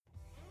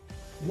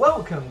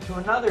Welcome to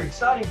another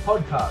exciting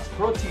podcast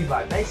brought to you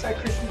by Bayside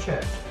Christian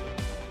Church.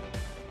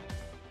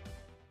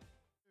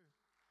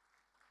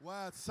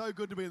 Wow, it's so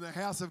good to be in the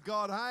house of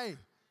God, hey?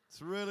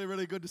 It's really,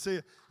 really good to see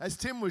you. As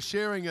Tim was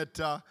sharing at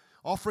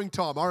offering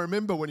time, I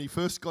remember when he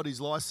first got his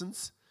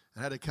license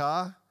and had a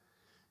car,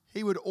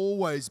 he would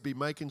always be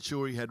making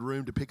sure he had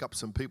room to pick up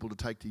some people to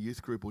take to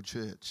youth group or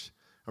church.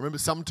 I remember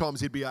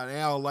sometimes he'd be an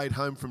hour late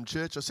home from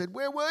church. I said,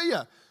 "Where were you?"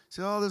 He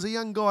said, "Oh, there's a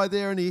young guy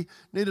there and he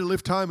needed a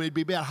lift home," and he'd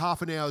be about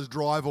half an hour's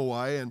drive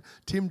away. And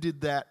Tim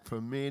did that for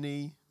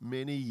many,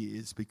 many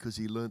years because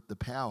he learnt the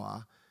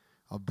power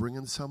of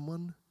bringing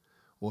someone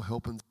or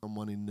helping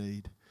someone in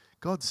need.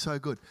 God's so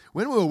good.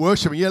 When we were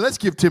worshiping, let's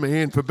give Tim a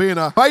hand for being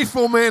a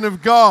faithful man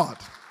of God.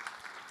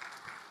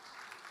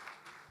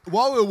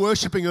 While we were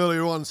worshiping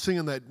earlier on,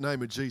 singing that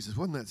name of Jesus,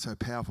 wasn't that so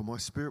powerful? My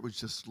spirit was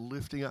just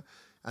lifting up.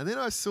 And then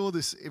I saw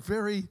this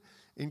very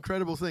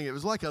incredible thing. It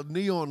was like a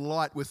neon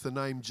light with the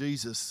name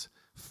Jesus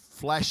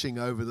flashing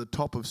over the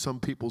top of some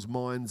people's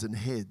minds and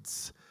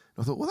heads.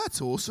 And I thought, well, that's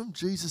awesome.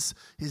 Jesus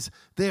is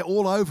there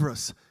all over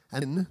us.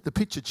 And then the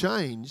picture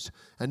changed.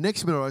 And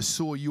next minute I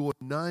saw your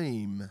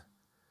name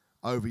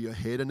over your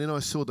head. And then I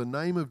saw the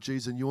name of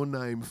Jesus and your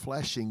name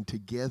flashing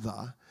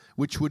together,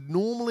 which would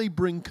normally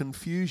bring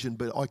confusion,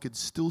 but I could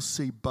still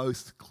see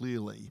both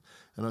clearly.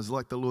 And I was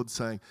like the Lord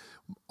saying,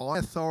 my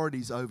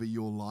authority's over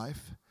your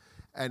life,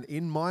 and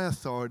in my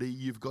authority,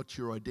 you've got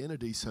your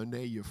identity, so now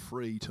you're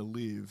free to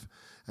live.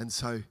 And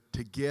so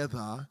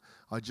together,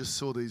 I just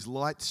saw these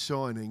lights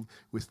shining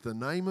with the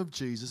name of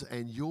Jesus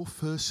and your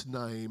first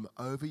name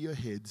over your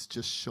heads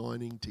just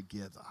shining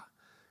together.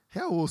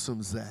 How awesome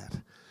is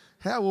that?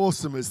 How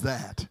awesome is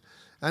that?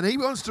 And he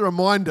wants to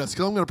remind us,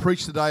 because I'm going to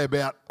preach today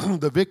about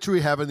the victory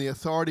we have and the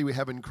authority we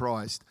have in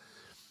Christ.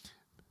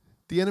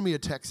 The enemy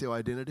attacks our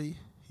identity.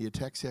 He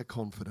attacks our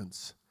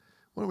confidence.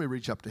 Why don't we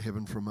reach up to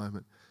heaven for a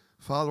moment?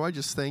 Father, I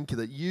just thank you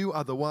that you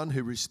are the one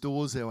who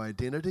restores our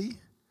identity.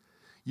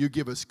 You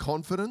give us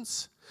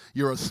confidence.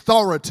 Your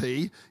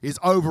authority is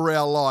over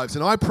our lives.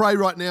 And I pray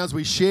right now as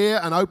we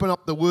share and open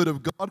up the Word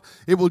of God,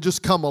 it will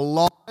just come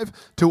alive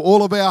to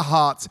all of our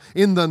hearts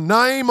in the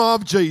name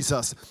of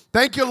Jesus.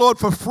 Thank you, Lord,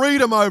 for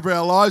freedom over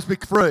our lives. Be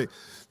free.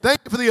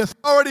 Thank you for the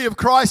authority of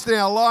Christ in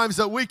our lives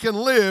that we can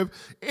live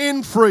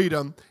in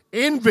freedom,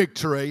 in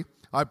victory.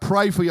 I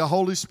pray for your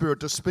Holy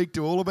Spirit to speak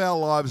to all of our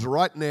lives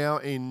right now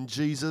in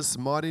Jesus'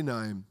 mighty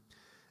name.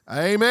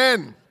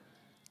 Amen.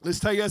 Let's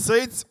take our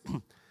seats.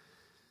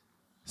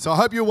 So I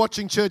hope you're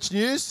watching Church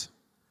News.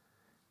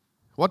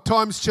 What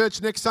time's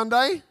church next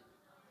Sunday?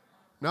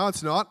 No,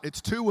 it's not.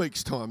 It's 2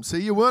 weeks' time. See,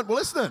 you weren't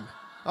listening.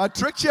 I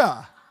tricked you.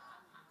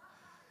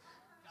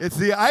 It's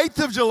the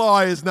 8th of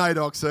July is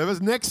NAIDOC service.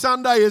 Next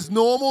Sunday is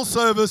normal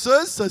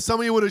services. So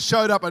some of you would have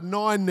showed up at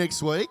 9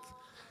 next week.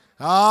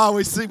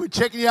 We're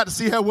checking you out to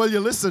see how well you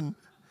listen.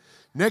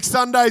 Next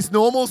Sunday's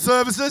normal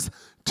services.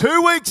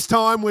 2 weeks'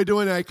 time, we're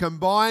doing a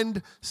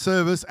combined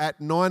service at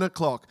 9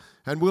 o'clock.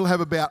 And we'll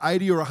have about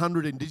 80 or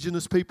 100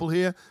 Indigenous people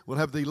here. We'll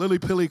have the Lily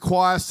Pilly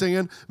Choir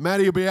singing.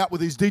 Matty will be out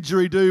with his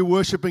didgeridoo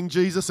worshipping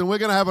Jesus. And we're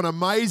going to have an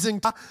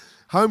amazing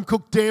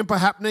home-cooked damper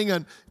happening.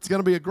 And it's going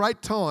to be a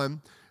great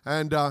time.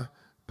 And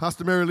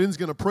Pastor Mary Lynn's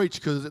going to preach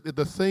because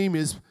the theme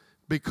is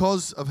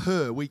because of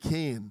her, we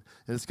can.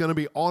 And it's going to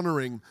be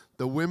honouring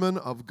the women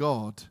of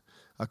God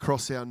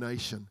across our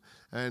nation.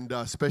 And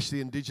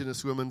especially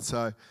Indigenous women.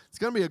 So it's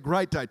going to be a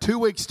great day. 2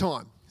 weeks'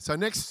 time. So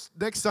next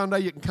Sunday,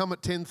 you can come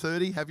at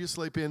 10:30, have your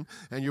sleep in,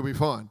 and you'll be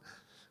fine.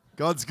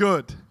 God's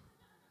good.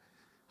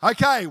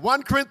 Okay,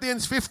 1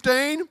 Corinthians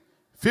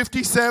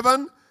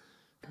 15:57.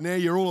 Now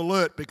you're all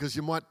alert because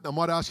I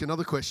might ask you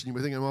another question. You'll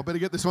be thinking, well, I better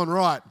get this one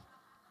right.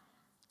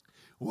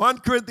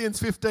 1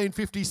 Corinthians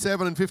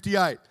 15:57 and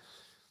 58.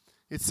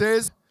 It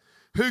says,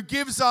 who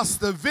gives us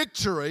the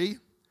victory,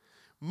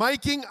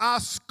 making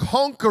us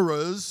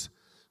conquerors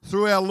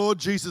through our Lord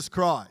Jesus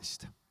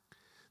Christ.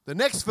 The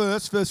next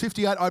verse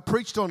 58, I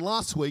preached on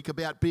last week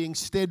about being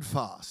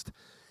steadfast.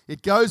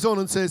 It goes on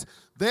and says,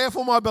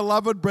 therefore, my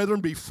beloved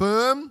brethren, be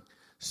firm,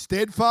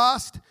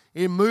 steadfast,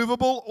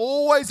 immovable,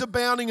 always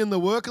abounding in the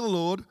work of the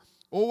Lord,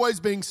 always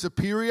being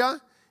superior,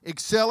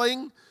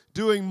 excelling,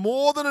 doing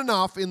more than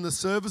enough in the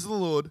service of the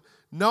Lord,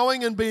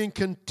 knowing and being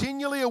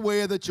continually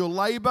aware that your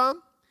labor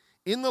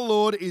in the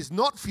Lord is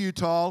not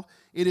futile,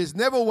 it is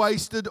never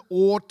wasted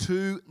or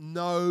to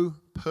no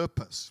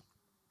purpose.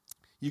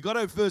 You got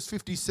to have verse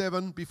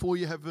 57 before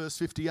you have verse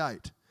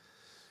 58.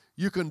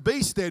 You can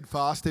be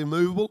steadfast,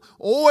 immovable,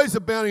 always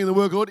abounding in the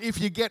work of the Lord if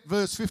you get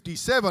verse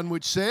 57,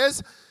 which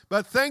says,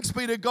 but thanks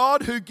be to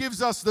God who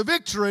gives us the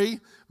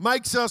victory,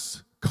 makes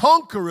us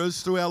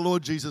conquerors through our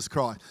Lord Jesus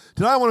Christ.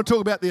 Today I want to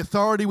talk about the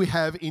authority we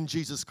have in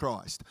Jesus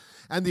Christ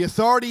and the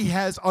authority he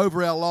has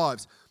over our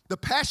lives. The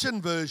Passion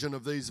version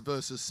of these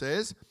verses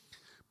says,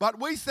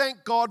 but we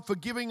thank God for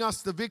giving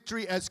us the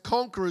victory as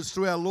conquerors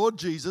through our Lord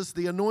Jesus,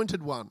 the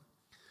Anointed One.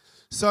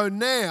 So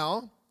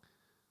now,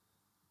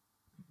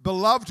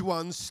 beloved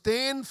ones,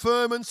 stand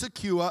firm and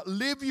secure.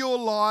 Live your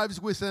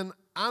lives with an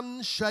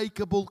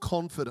unshakable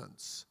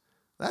confidence.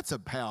 That's a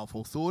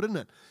powerful thought, isn't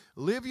it?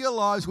 Live your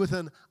lives with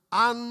an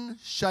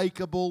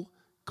unshakable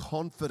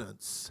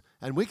confidence.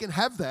 And we can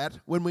have that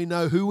when we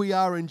know who we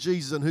are in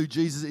Jesus and who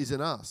Jesus is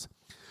in us.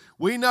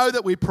 We know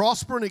that we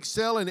prosper and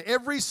excel in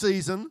every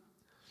season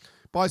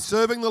by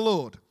serving the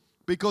Lord,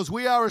 because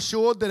we are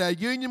assured that our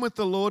union with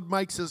the Lord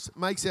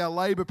makes our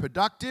labour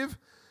productive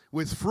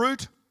with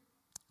fruit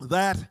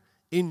that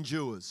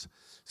endures.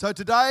 So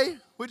today,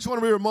 we just want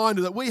to be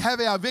reminded that we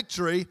have our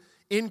victory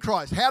in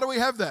Christ. How do we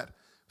have that?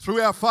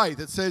 Through our faith.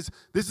 It says,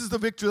 this is the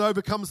victory that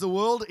overcomes the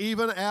world,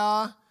 even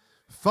our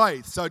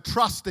faith. So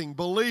trusting,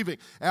 believing,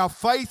 our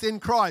faith in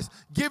Christ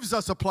gives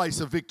us a place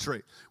of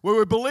victory, where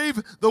we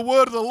believe the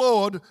word of the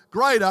Lord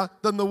greater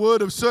than the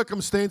word of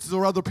circumstances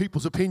or other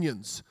people's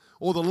opinions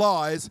or the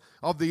lies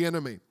of the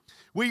enemy.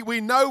 We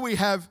know we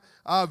have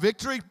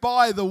victory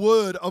by the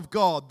word of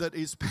God that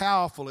is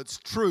powerful, it's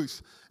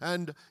truth.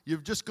 And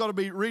you've just got to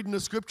be reading the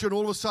scripture and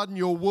all of a sudden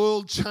your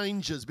world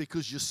changes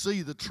because you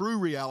see the true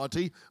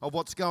reality of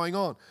what's going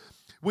on.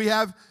 We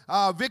have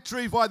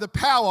victory by the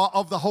power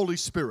of the Holy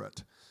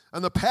Spirit.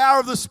 And the power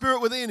of the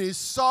Spirit within is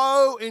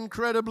so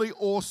incredibly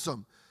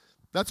awesome.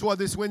 That's why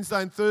this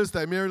Wednesday and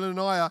Thursday, Marilyn and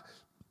I are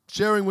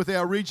sharing with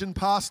our region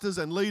pastors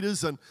and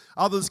leaders and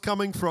others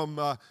coming from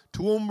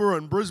Toowoomba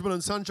and Brisbane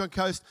and Sunshine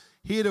Coast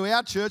here to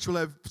our church. We'll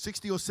have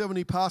 60 or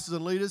 70 pastors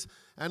and leaders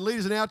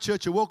in our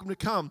church are welcome to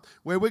come,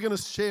 where we're going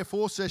to share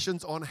 4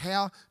 sessions on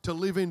how to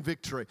live in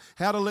victory,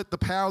 how to let the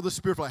power of the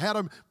Spirit flow, how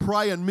to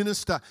pray and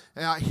minister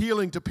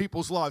healing to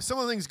people's lives. Some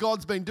of the things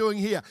God's been doing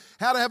here,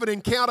 how to have an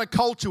encounter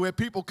culture where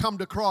people come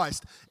to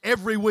Christ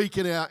every week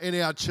in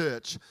our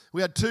church.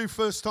 We had 2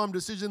 first-time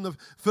decisions in the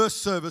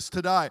first service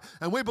today,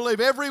 and we believe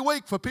every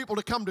week for people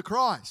to come to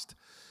Christ.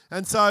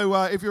 And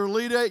so if you're a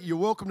leader, you're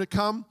welcome to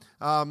come.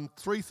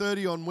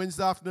 3:30 on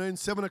Wednesday afternoon,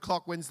 7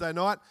 o'clock Wednesday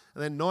night,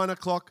 and then 9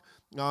 o'clock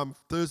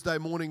Thursday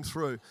morning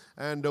through.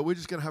 And we're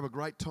just going to have a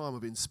great time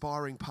of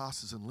inspiring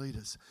pastors and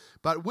leaders.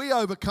 But we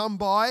overcome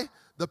by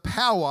the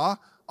power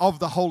of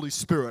the Holy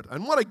Spirit.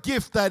 And what a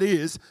gift that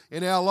is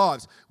in our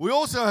lives. We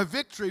also have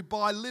victory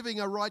by living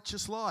a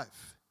righteous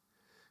life.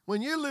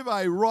 When you live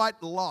a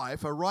right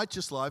life, a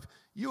righteous life,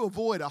 you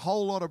avoid a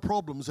whole lot of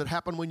problems that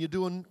happen when you're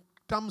doing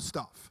dumb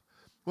stuff.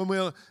 When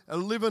we're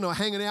living or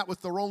hanging out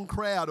with the wrong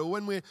crowd, or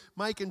when we're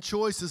making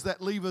choices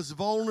that leave us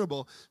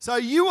vulnerable. So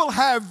you will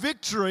have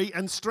victory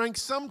and strength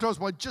sometimes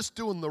by just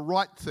doing the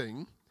right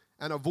thing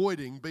and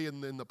avoiding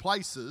being in the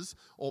places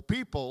or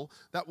people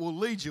that will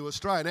lead you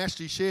astray. And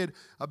Ashley shared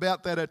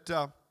about that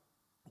at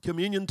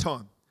communion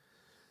time.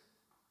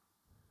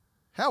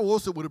 How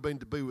awesome it would have been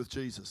to be with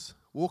Jesus,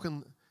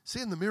 walking,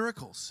 seeing the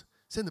miracles,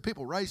 seeing the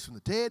people raised from the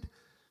dead,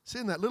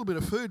 seeing that little bit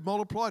of food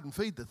multiplied and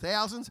feed the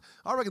thousands.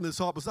 I reckon the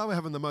disciples, they were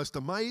having the most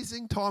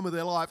amazing time of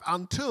their life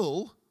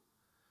until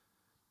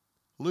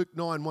Luke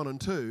 9, 1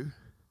 and 2,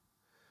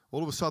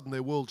 all of a sudden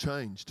their world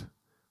changed.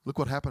 Look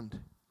what happened.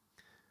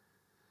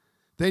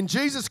 Then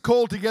Jesus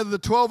called together the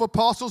 12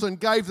 apostles and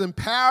gave them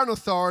power and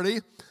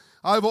authority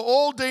over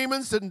all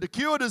demons and to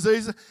cure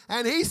diseases,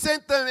 and he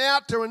sent them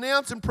out to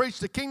announce and preach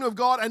the kingdom of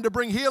God and to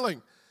bring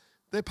healing.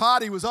 Their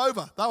party was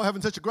over. They were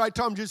having such a great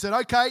time. Jesus said,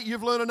 okay,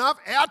 you've learned enough.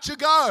 Out you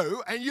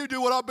go, and you do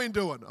what I've been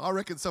doing. I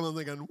reckon some of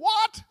them thinking,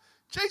 what?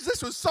 Jesus,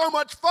 this was so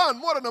much fun.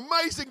 What an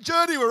amazing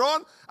journey we're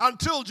on.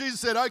 Until Jesus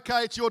said,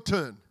 okay, it's your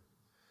turn.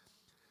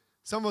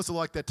 Some of us are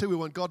like that too. We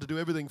want God to do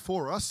everything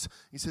for us.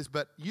 He says,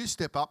 but you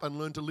step up and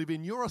learn to live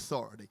in your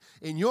authority,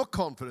 in your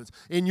confidence,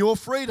 in your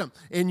freedom,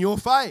 in your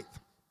faith.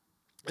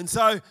 And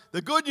so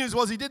the good news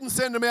was he didn't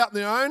send them out on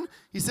their own.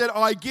 He said,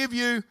 I give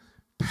you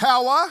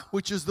power,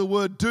 which is the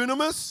word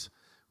dunamis,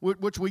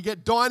 which we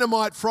get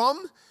dynamite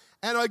from,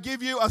 and I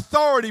give you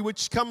authority,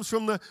 which comes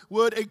from the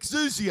word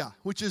exousia,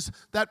 which is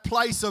that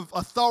place of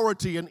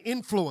authority and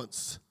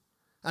influence.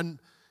 And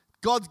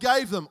God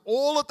gave them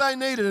all that they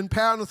needed in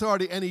power and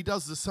authority, and he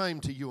does the same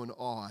to you and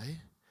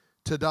I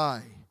today.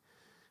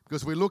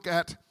 Because we look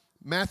at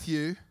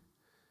Matthew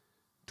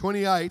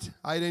 28,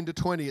 18 to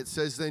 20, it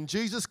says, then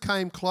Jesus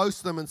came close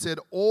to them and said,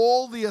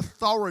 all the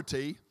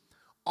authority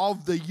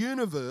of the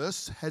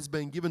universe has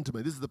been given to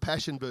me. This is the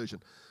Passion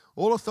version.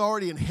 All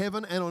authority in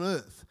heaven and on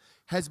earth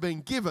has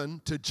been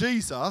given to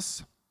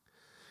Jesus.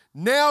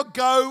 Now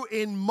go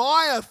in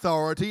my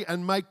authority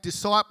and make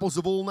disciples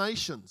of all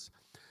nations,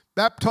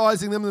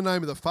 baptizing them in the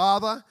name of the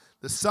Father,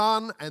 the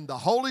Son, and the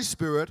Holy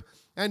Spirit,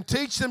 and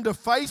teach them to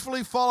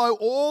faithfully follow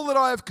all that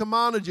I have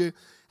commanded you,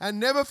 and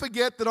never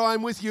forget that I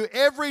am with you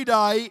every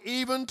day,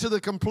 even to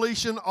the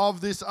completion of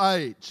this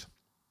age.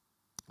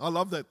 I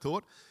love that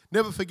thought.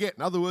 Never forget.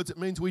 In other words, it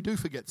means we do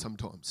forget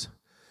sometimes.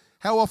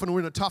 How often we're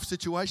in a tough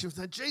situation, we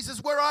say,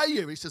 Jesus, where are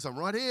you? He says, I'm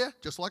right here,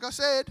 just like I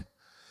said.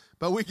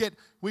 But we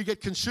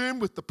get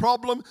consumed with the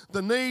problem,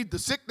 the need, the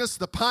sickness,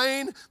 the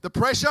pain, the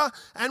pressure,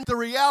 and the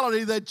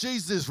reality that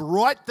Jesus is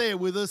right there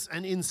with us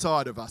and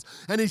inside of us.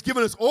 And he's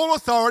given us all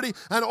authority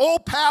and all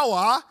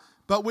power,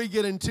 but we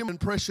get intimidated and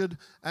pressured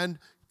and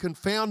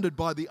confounded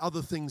by the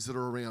other things that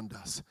are around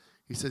us.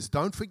 He says,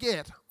 don't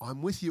forget,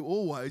 I'm with you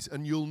always,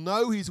 and you'll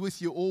know he's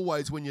with you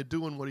always when you're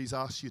doing what he's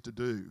asked you to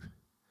do.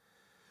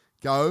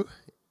 Go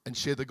and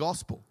share the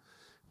gospel.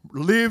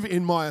 live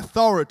in my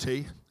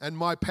authority and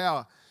my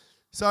power.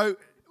 So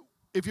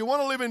if you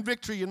want to live in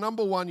victory, your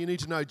number one, you need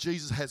to know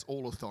Jesus has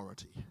all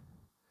authority.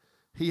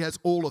 He has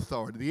all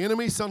authority. The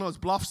enemy sometimes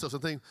bluffs us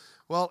and thinks,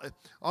 well,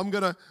 I'm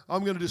gonna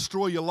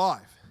destroy your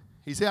life.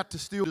 He's out to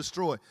steal,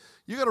 destroy.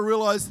 You got to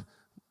realize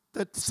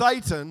that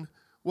Satan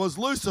was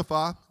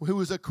Lucifer, who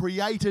was a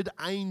created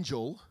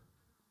angel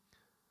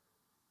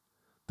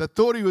that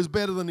thought he was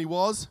better than he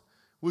was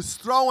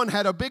thrown,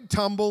 had a big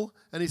tumble,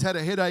 and he's had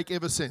a headache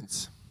ever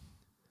since.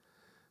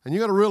 And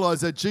you've got to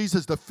realize that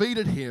Jesus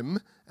defeated him,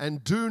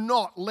 and do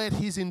not let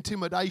his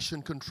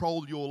intimidation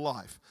control your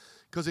life.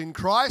 Because in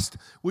Christ,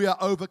 we are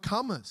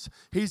overcomers.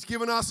 He's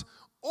given us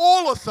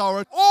all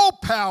authority, all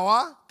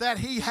power that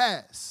he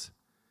has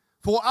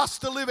for us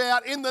to live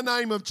out in the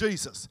name of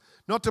Jesus.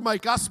 Not to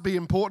make us be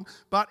important,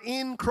 but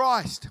in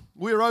Christ,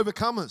 we are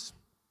overcomers.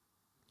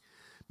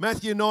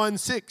 Matthew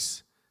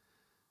 9:6.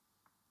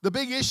 The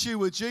big issue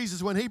with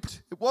Jesus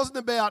it wasn't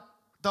about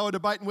they were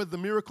debating whether the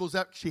miracles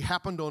actually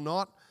happened or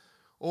not,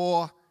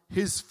 or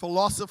his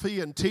philosophy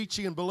and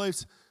teaching and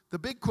beliefs. The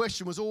big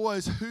question was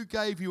always, who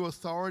gave you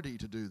authority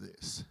to do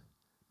this?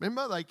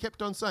 Remember, they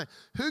kept on saying,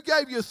 who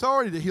gave you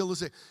authority to heal the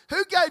sick?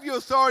 Who gave you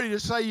authority to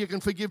say you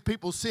can forgive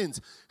people's sins?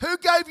 Who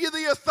gave you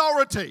the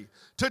authority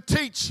to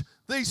teach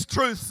these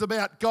truths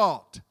about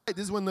God? This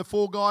is when the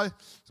four guys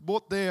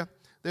brought their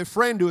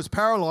friend who was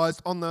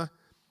paralyzed on the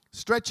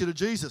stretcher to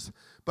Jesus.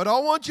 But I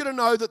want you to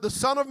know that the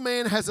Son of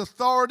Man has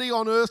authority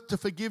on earth to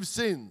forgive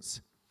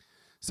sins.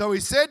 So he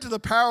said to the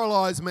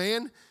paralyzed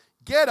man,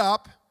 get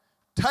up,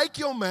 take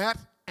your mat,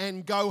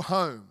 and go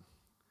home.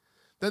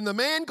 Then the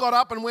man got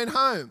up and went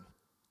home.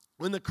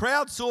 When the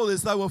crowd saw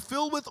this, they were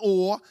filled with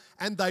awe,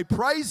 and they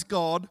praised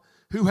God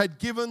who had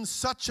given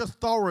such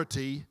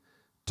authority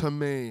to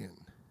man.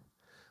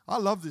 I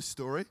love this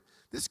story.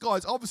 This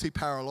guy's obviously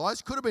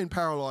paralyzed, could have been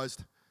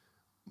paralyzed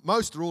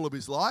most or all of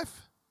his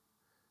life.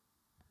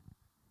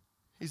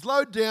 He's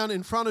lowered down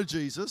in front of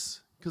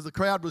Jesus because the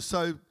crowd was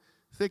so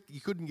thick he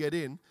couldn't get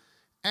in.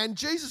 And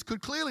Jesus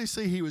could clearly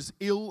see he was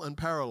ill and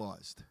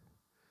paralyzed.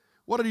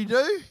 What did he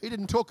do? He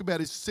didn't talk about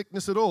his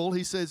sickness at all.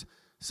 He says,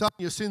 son,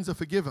 your sins are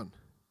forgiven.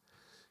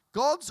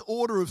 God's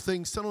order of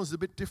things sometimes is a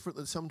bit different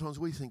than sometimes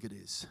we think it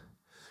is.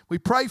 We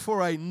pray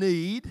for a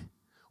need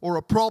or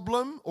a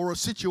problem or a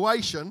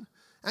situation,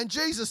 and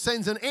Jesus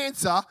sends an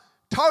answer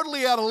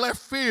totally out of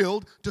left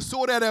field to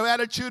sort out our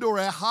attitude or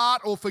our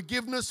heart or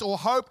forgiveness or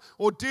hope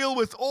or deal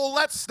with all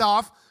that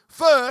stuff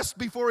first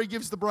before he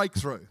gives the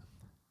breakthrough.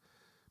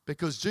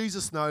 Because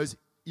Jesus knows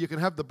you can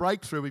have the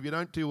breakthrough. If you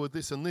don't deal with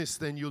this and this,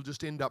 then you'll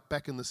just end up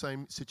back in the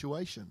same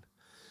situation.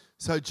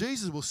 So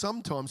Jesus will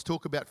sometimes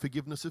talk about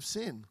forgiveness of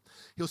sin.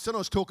 He'll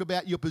sometimes talk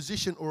about your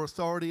position or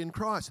authority in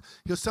Christ.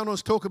 He'll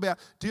sometimes talk about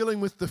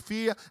dealing with the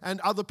fear and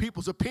other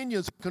people's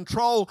opinions,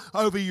 control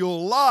over your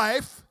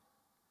life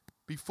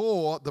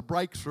before the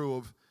breakthrough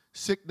of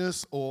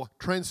sickness or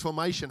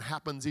transformation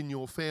happens in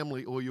your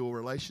family or your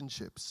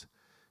relationships.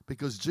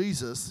 Because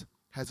Jesus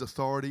has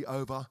authority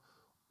over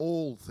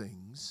all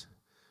things,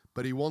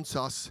 but he wants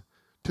us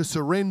to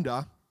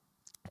surrender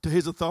to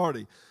his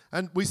authority.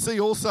 And we see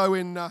also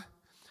in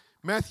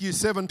Matthew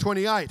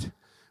 7:28,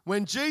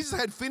 when Jesus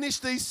had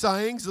finished these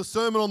sayings, the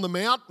Sermon on the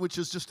Mount, which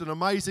is just an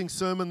amazing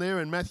sermon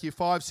there in Matthew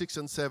 5, 6,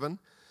 and 7,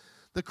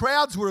 the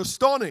crowds were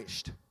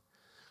astonished,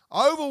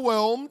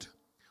 overwhelmed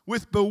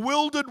with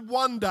bewildered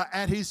wonder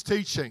at his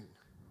teaching.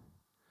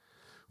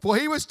 For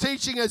he was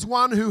teaching as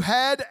one who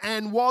had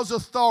and was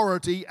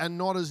authority, and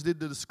not as did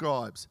the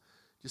scribes.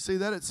 Do you see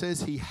that? It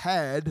says he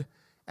had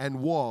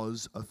and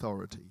was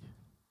authority.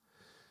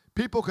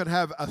 People can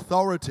have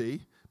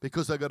authority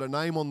because they've got a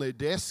name on their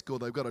desk, or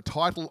they've got a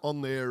title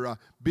on their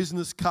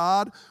business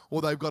card,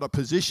 or they've got a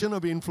position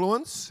of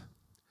influence.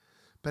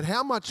 But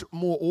how much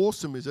more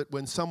awesome is it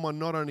when someone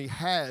not only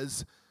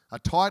has a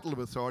title of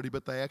authority,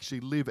 but they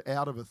actually live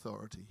out of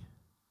authority?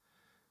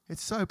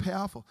 It's so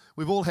powerful.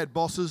 We've all had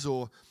bosses,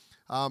 or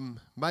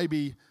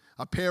maybe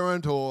a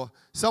parent or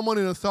someone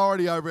in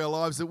authority over our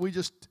lives that we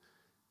just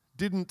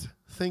didn't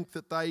think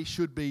that they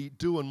should be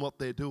doing what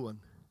they're doing.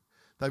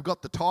 They've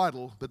got the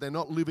title, but they're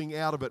not living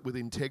out of it with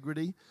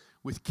integrity,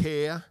 with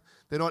care.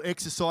 They're not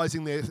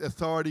exercising their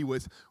authority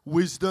with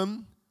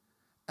wisdom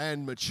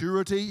and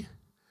maturity.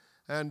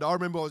 And I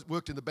remember I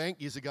worked in the bank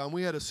years ago, and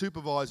we had a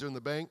supervisor in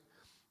the bank,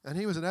 and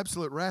he was an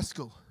absolute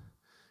rascal.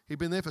 He'd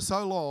been there for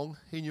so long,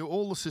 he knew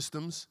all the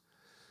systems.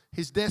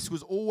 His desk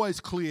was always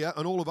clear,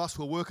 and all of us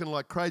were working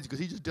like crazy because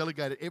he just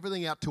delegated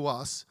everything out to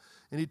us,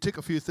 and he'd tick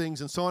a few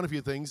things and sign a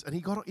few things, and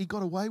he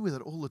got away with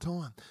it all the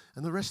time.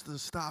 And the rest of the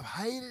staff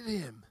hated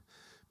him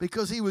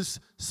because he was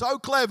so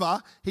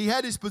clever. He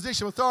had his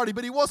position of authority,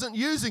 but he wasn't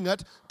using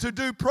it to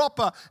do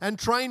proper and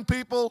train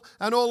people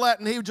and all that,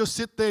 and he would just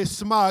sit there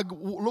smug,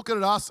 looking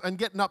at us and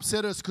getting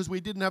upset at us because we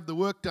didn't have the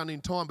work done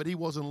in time, but he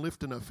wasn't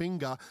lifting a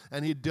finger,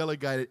 and he'd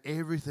delegated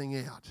everything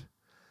out.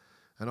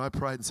 And I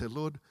prayed and said,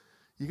 Lord,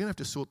 you're going to have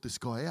to sort this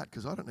guy out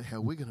because I don't know how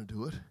we're going to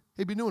do it.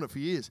 He'd been doing it for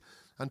years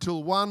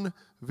until one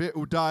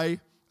day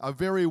a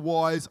very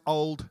wise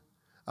old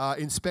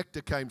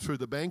inspector came through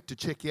the bank to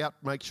check out,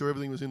 make sure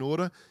everything was in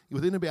order.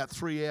 Within about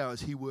 3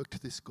 hours, he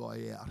worked this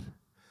guy out.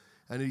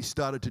 And he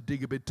started to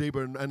dig a bit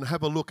deeper and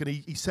have a look. And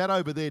he sat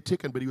over there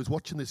ticking, but he was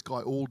watching this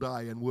guy all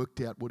day and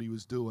worked out what he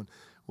was doing.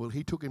 Well,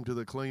 he took him to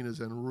the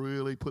cleaners and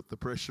really put the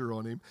pressure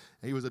on him.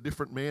 He was a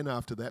different man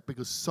after that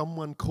because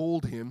someone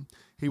called him.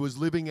 He was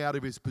living out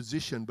of his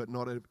position, but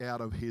not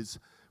out of his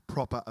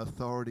proper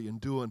authority and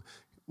doing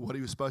what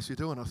he was supposed to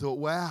do. And I thought,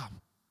 wow,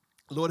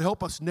 Lord,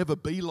 help us never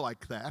be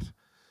like that.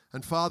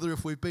 And Father,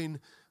 if we've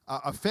been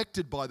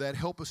affected by that,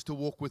 help us to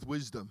walk with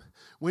wisdom.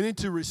 We need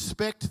to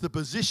respect the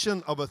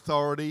position of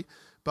authority,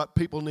 but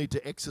people need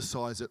to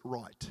exercise it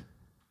right.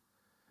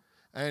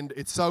 And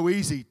it's so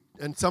easy.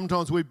 And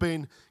sometimes we've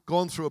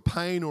gone through a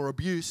pain or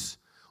abuse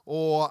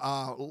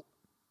or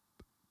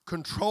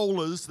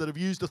controllers that have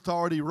used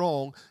authority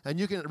wrong, and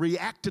you can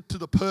react it to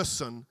the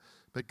person.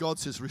 But God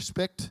says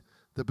respect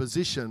the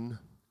position,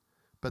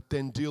 but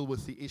then deal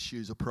with the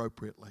issues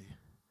appropriately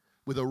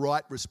with a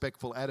right,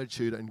 respectful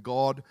attitude, and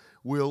God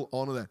will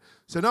honor that.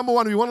 So number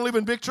one, if you want to live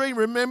in victory,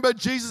 remember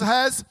Jesus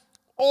has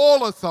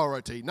all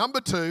authority.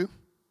 Number two,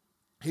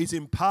 he's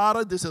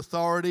imparted this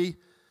authority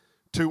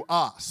to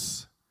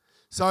us.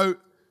 So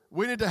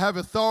we need to have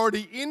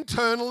authority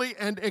internally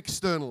and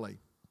externally.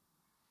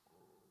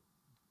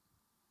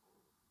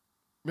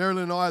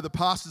 Marilyn and I are the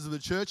pastors of the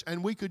church,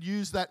 and we could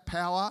use that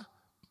power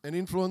and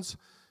influence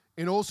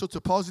in all sorts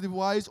of positive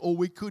ways, or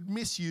we could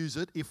misuse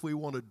it if we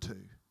wanted to.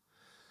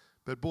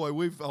 But boy,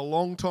 a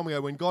long time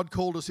ago, when God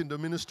called us into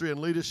ministry and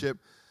leadership,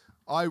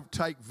 I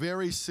take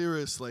very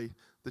seriously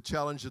the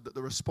challenge that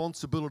the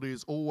responsibility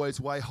is always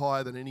way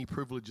higher than any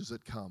privileges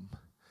that come.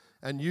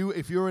 And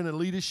if you're in a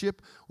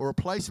leadership or a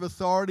place of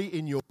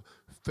authority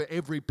for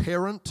every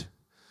parent,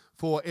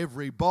 for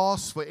every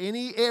boss, for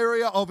any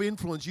area of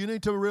influence, you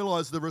need to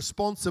realize the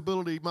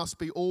responsibility must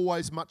be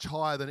always much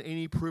higher than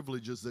any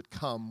privileges that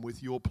come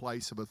with your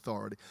place of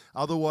authority.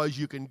 Otherwise,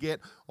 you can get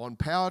on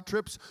power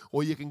trips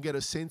or you can get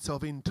a sense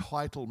of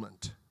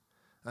entitlement.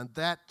 And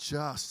that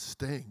just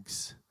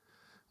stinks.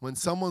 When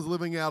someone's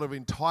living out of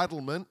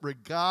entitlement,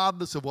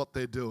 regardless of what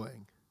they're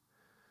doing,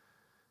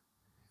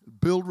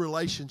 build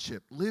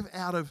relationship, live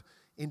out of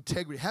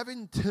integrity, have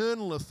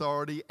internal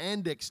authority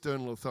and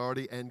external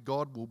authority, and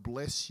God will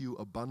bless you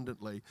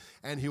abundantly,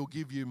 and he'll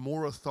give you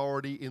more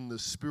authority in the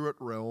spirit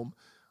realm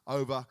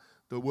over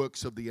the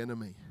works of the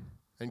enemy.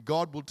 And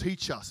God will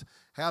teach us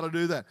how to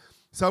do that.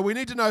 So we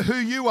need to know who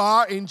you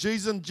are in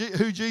Jesus and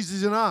who Jesus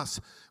is in us.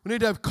 We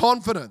need to have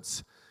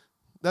confidence.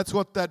 That's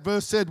what that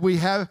verse said.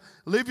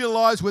 Live your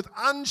lives with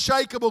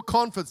unshakable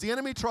confidence. The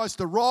enemy tries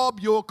to rob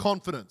your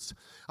confidence.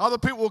 Other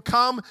people will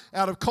come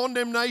out of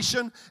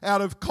condemnation, out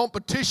of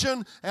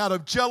competition, out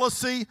of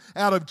jealousy,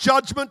 out of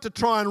judgment to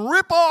try and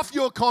rip off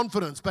your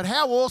confidence. But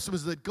how awesome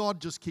is it that God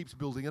just keeps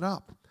building it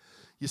up?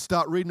 You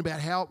start reading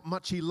about how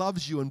much he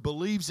loves you and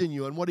believes in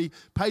you and what he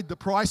paid the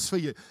price for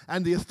you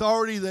and the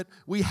authority that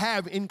we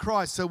have in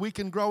Christ so we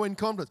can grow in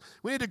confidence.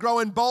 We need to grow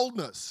in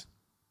boldness.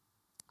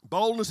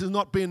 Boldness is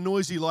not being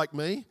noisy like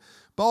me.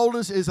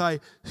 Boldness is a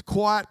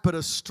quiet but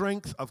a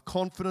strength of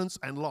confidence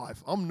and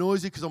life. I'm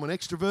noisy because I'm an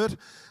extrovert,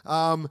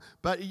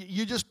 but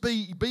you just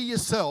be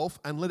yourself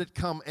and let it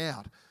come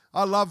out.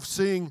 I love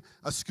seeing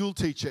a school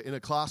teacher in a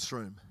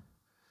classroom.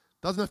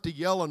 Doesn't have to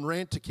yell and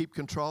rant to keep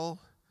control.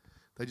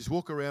 They just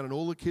walk around and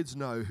all the kids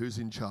know who's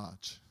in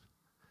charge.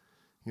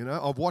 You know,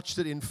 I've watched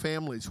it in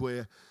families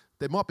where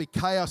there might be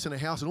chaos in a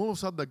house and all of a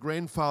sudden the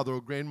grandfather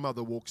or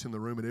grandmother walks in the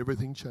room and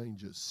everything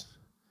changes.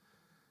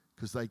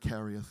 Because they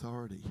carry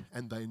authority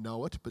and they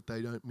know it, but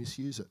they don't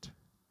misuse it.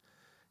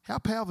 How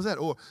powerful is that?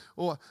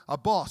 Or a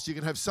boss, you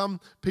can have some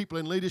people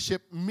in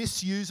leadership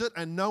misuse it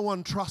and no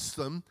one trusts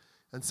them,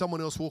 and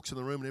someone else walks in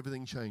the room and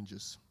everything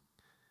changes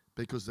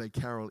because they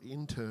carry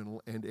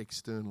internal and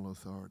external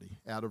authority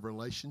out of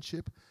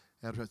relationship.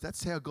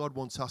 That's how God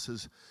wants us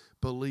as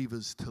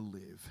believers to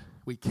live.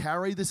 We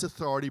carry this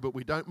authority, but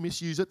we don't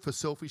misuse it for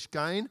selfish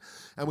gain,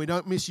 and we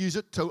don't misuse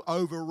it to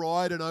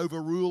override and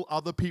overrule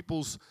other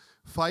people's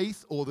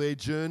faith or their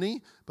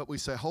journey, but we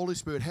say, Holy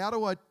Spirit, how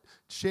do I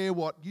share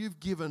what you've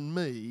given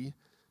me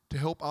to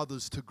help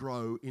others to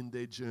grow in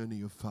their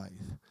journey of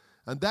faith?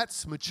 And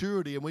that's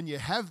maturity, and when you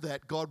have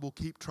that, God will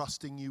keep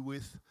trusting you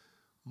with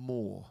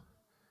more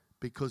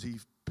because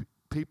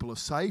people are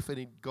safe,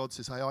 and God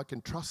says, hey, I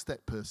can trust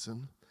that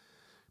person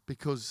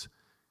because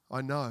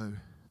I know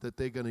that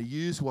they're going to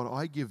use what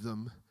I give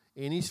them,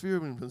 any sphere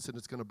of influence, and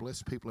it's going to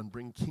bless people and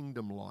bring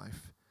kingdom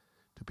life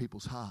to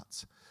people's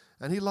hearts.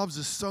 And he loves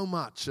us so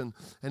much, and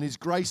his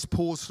grace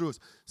pours through us.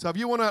 So if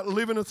you want to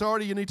live in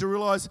authority, you need to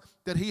realize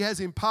that he has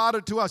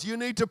imparted to us. You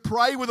need to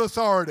pray with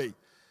authority.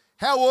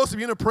 How awesome,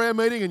 you're in a prayer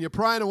meeting and you're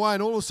praying away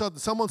and all of a sudden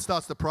someone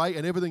starts to pray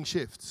and everything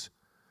shifts.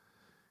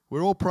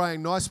 We're all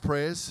praying nice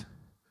prayers,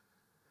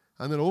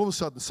 and then all of a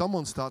sudden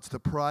someone starts to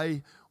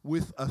pray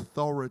with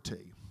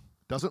authority.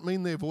 Doesn't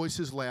mean their voice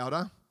is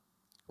louder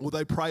or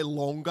they pray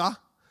longer.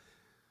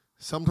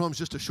 Sometimes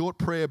just a short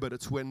prayer, but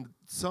it's when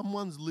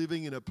someone's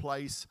living in a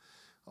place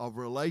of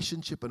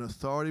relationship and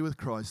authority with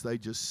Christ, they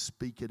just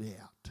speak it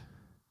out.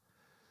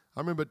 I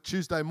remember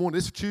Tuesday morning,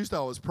 this Tuesday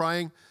I was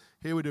praying.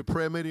 Here we do a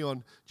prayer meeting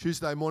on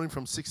Tuesday morning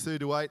from 6:30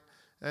 to 8.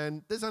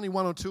 And there's only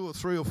one or two or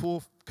three or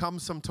four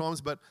comes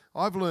sometimes, but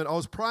I've learned, I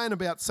was praying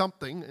about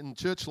something in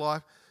church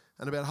life,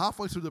 and about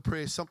halfway through the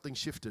prayer, something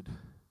shifted.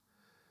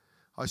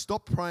 I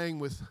stopped praying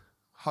with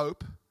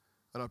hope,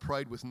 and I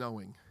prayed with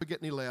knowing. It didn't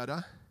get any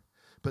louder,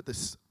 but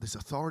this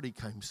authority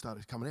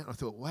started coming out. I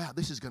thought, wow,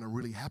 this is going to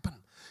really happen.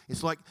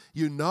 It's like,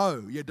 you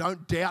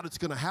don't doubt it's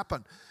going to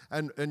happen.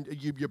 And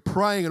you're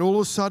praying, and all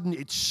of a sudden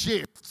it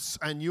shifts,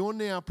 and you're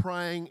now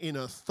praying in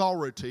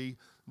authority,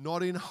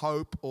 not in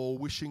hope or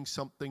wishing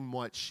something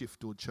might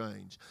shift or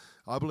change.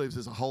 I believe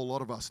there's a whole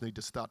lot of us need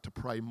to start to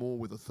pray more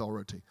with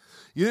authority.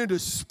 You need to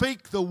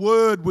speak the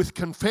word with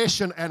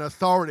confession and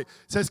authority.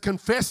 It says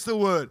confess the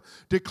word,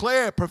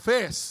 declare,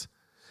 profess.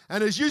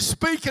 And as you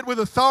speak it with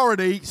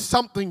authority,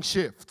 something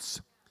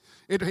shifts.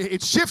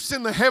 It shifts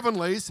in the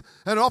heavenlies,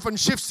 and it often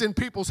shifts in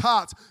people's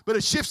hearts, but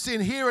it shifts in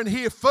here and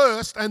here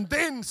first, and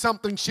then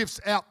something shifts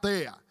out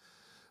there.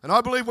 And I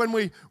believe when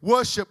we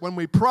worship, when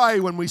we pray,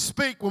 when we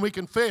speak, when we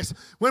confess,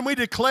 when we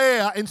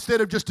declare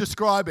instead of just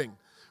describing.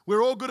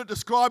 We're all good at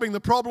describing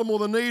the problem or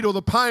the need or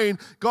the pain.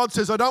 God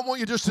says, I don't want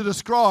you just to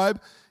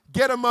describe.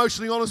 Get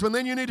emotionally honest, and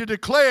then you need to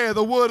declare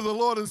the word of the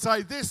Lord and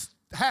say, this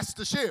has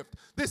to shift.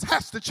 This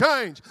has to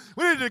change.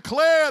 We need to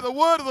declare the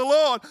word of the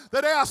Lord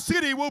that our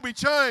city will be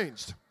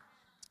changed.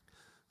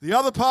 The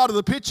other part of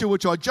the picture,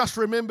 which I just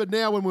remembered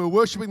now when we were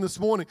worshiping this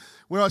morning,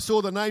 where I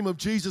saw the name of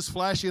Jesus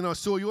flashing and I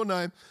saw your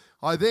name,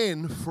 I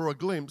then, for a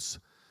glimpse,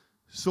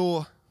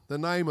 saw the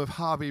name of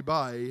Harvey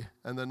Bay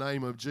and the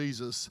name of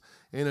Jesus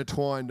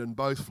intertwined, and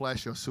both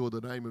flash. I saw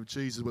the name of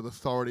Jesus with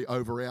authority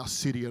over our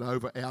city and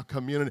over our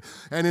community.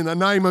 And in the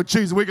name of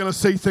Jesus, we're going to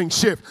see things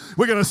shift.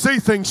 We're going to see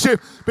things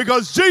shift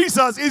because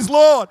Jesus is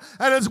Lord.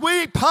 And as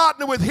we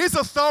partner with his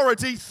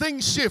authority,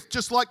 things shift,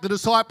 just like the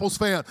disciples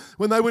found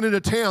when they went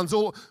into towns.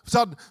 All of a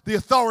sudden, the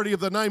authority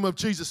of the name of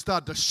Jesus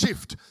started to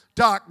shift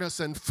darkness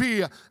and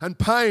fear and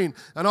pain.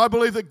 And I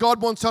believe that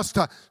God wants us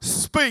to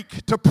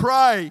speak, to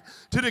pray,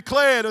 to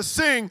declare, to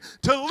sing,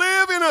 to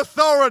live in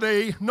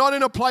authority, not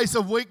in a place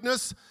of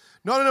weakness,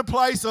 not in a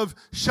place of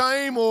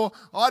shame, or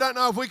I don't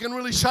know if we can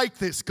really shake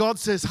this. God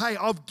says, hey,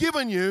 I've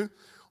given you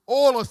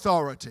all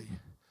authority,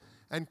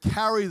 and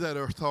carry that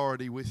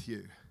authority with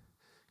you.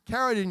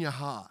 Carry it in your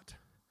heart.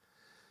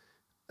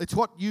 It's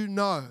what you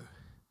know.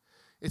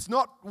 It's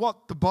not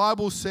what the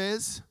Bible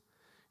says.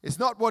 It's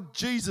not what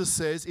Jesus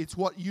says, it's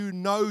what you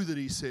know that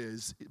he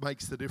says. It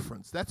makes the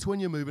difference. That's when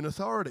you move in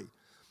authority.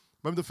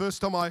 Remember the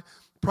first time I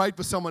prayed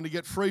for someone to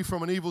get free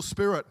from an evil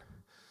spirit?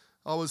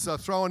 I was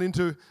thrown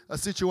into a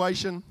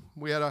situation.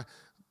 We had a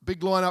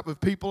big lineup of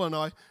people,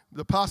 and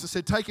the pastor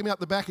said, take him out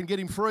the back and get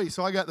him free.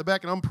 So I go out the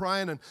back and I'm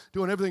praying and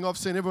doing everything I've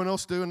seen everyone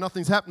else do, and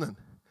nothing's happening.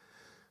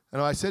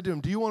 And I said to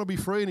him, do you want to be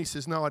free? And he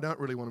says, no, I don't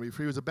really want to be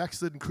free. He was a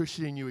backslidden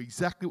Christian. He knew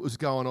exactly what was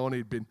going on.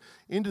 He'd been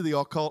into the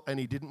occult, and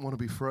he didn't want to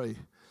be free.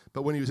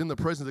 But when he was in the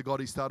presence of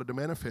God, he started to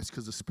manifest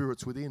because the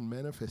Spirit's within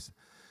manifest.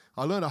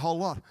 I learned a whole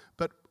lot.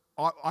 But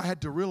I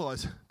had to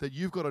realize that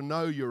you've got to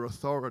know your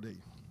authority.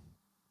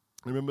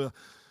 I remember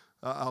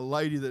a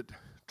lady that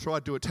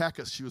tried to attack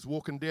us. She was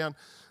walking down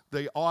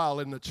the aisle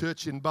in the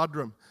church in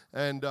Buderim.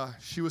 And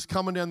she was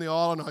coming down the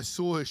aisle, and I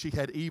saw her. She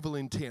had evil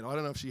intent. I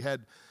don't know if she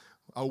had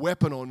a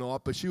weapon or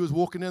not, but she was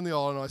walking down the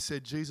aisle, and I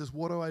said, Jesus,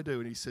 what do I do?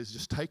 And he says,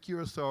 just take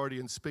your authority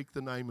and speak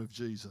the name of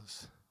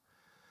Jesus.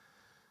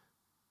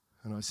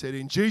 And I said,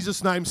 in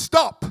Jesus' name,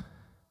 stop!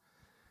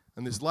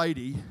 And this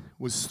lady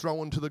was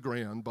thrown to the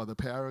ground by the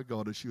power of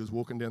God as she was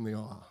walking down the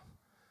aisle.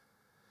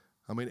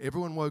 I mean,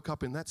 everyone woke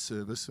up in that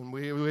service, and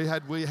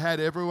we had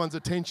everyone's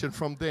attention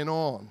from then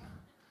on.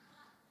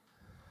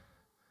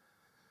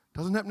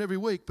 Doesn't happen every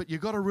week, but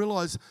you've got to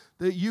realize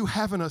that you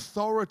have an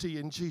authority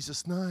in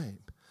Jesus' name.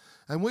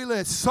 And we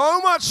let so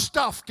much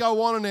stuff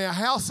go on in our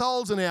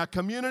households and our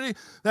community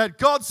that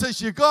God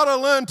says you've got to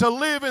learn to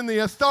live in the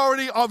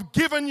authority I've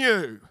given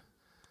you.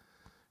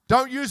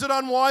 Don't use it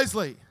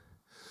unwisely,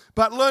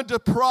 but learn to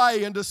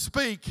pray and to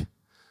speak.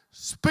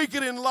 Speak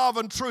it in love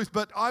and truth,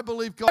 but I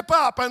believe God. Step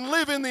up and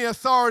live in the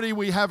authority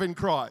we have in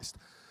Christ.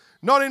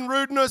 Not in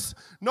rudeness,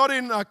 not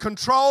in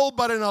control,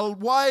 but in a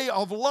way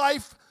of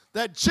life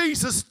that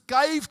Jesus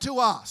gave to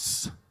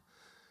us.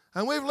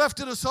 And we've left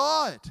it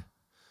aside.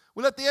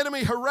 We let the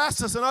enemy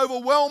harass us and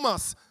overwhelm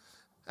us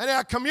and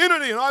our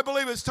community, and I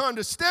believe it's time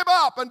to step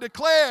up and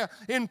declare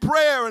in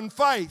prayer and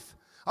faith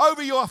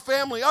over your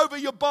family, over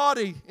your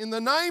body, in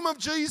the name of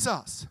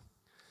Jesus.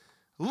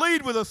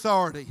 Lead with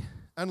authority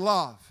and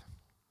love.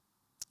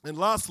 And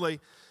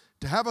lastly,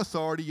 to have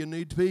authority, you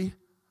need to be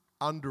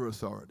under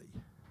authority.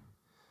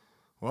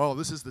 Well,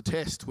 this is the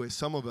test where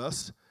some of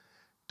us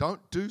don't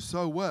do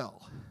so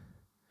well.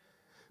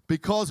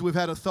 Because we've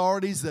had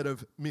authorities that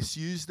have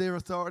misused their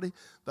authority,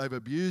 they've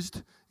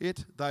abused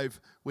it,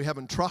 we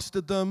haven't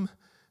trusted them.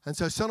 And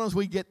so sometimes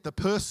we get the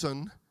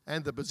person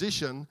and the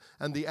position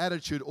and the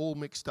attitude all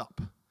mixed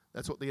up.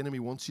 That's what the enemy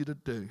wants you to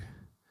do.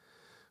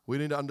 We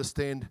need to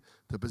understand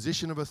the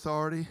position of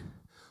authority,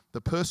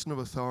 the person of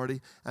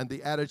authority, and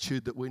the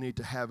attitude that we need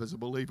to have as a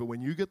believer.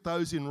 When you get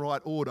those in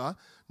right order,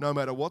 no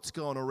matter what's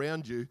going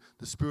around you,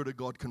 the Spirit of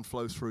God can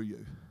flow through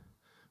you.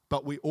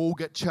 But we all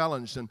get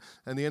challenged, and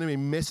the enemy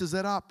messes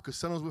that up, because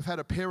sometimes we've had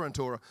a parent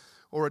or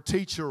a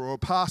teacher or a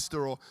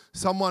pastor or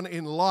someone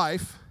in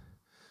life,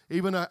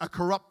 even a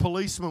corrupt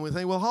policeman, we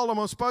think, well, hold on,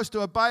 I'm supposed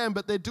to obey them,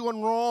 but they're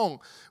doing wrong.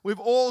 We've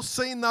all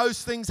seen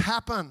those things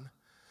happen.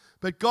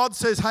 But God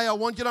says, hey, I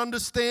want you to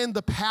understand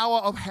the power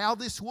of how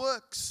this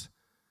works.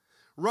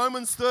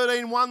 Romans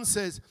 13:1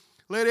 says,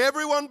 let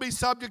everyone be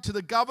subject to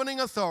the governing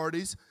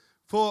authorities,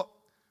 for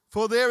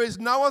there is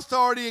no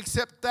authority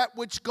except that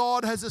which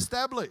God has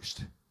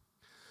established.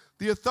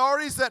 The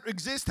authorities that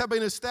exist have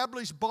been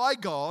established by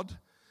God.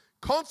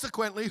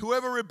 Consequently,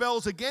 whoever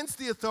rebels against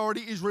the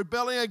authority is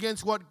rebelling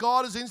against what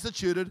God has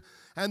instituted,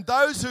 and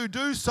those who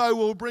do so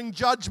will bring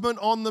judgment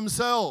on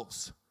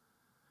themselves.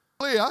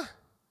 Clear?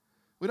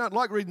 We don't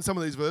like reading some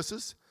of these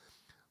verses.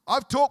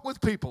 I've talked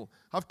with people.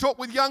 I've talked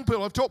with young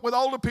people. I've talked with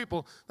older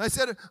people. They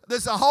said,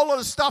 there's a whole lot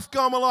of stuff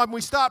going on in my life, and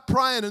we start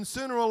praying, and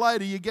sooner or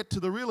later you get to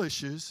the real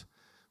issues.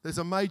 There's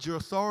a major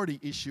authority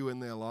issue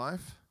in their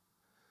life,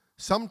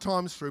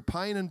 sometimes through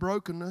pain and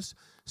brokenness,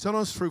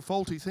 sometimes through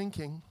faulty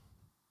thinking.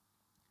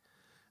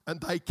 And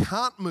they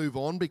can't move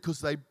on because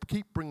they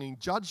keep bringing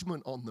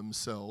judgment on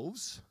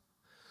themselves.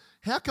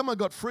 How come I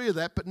got free of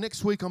that, but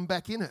next week I'm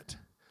back in it?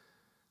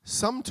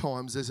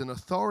 Sometimes there's an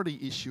authority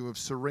issue of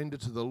surrender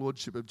to the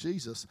Lordship of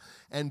Jesus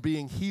and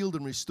being healed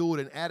and restored,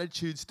 and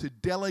attitudes to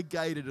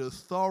delegated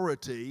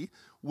authority,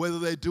 whether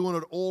they're doing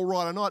it all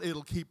right or not.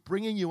 It'll keep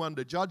bringing you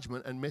under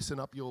judgment and messing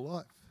up your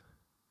life.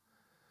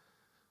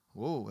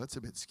 Whoa, that's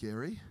a bit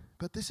scary,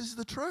 but this is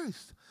the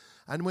truth.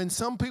 And when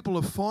some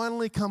people have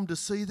finally come to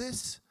see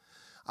this,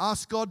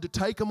 ask God to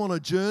take them on a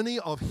journey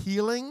of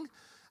healing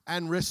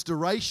and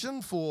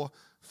restoration for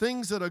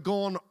things that are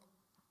gone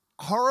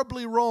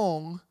horribly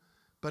wrong.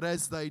 But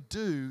as they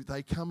do,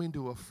 they come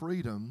into a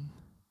freedom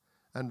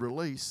and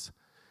release,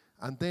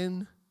 and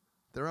then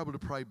they're able to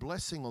pray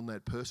blessing on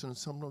that person, and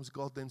sometimes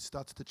God then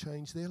starts to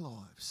change their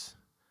lives.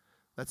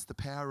 That's the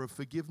power of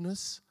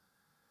forgiveness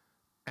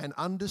and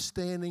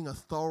understanding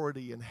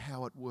authority and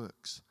how it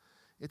works.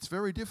 It's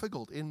very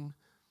difficult in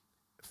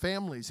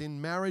families,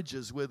 in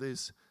marriages, where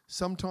there's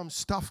sometimes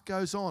stuff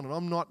goes on, and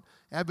I'm not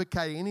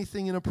advocating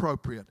anything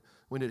inappropriate.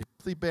 We need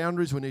healthy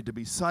boundaries. We need to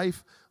be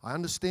safe. I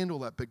understand all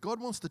that. But God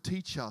wants to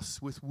teach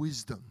us with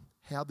wisdom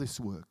how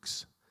this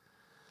works.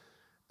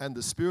 And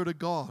the Spirit of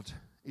God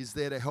is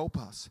there to help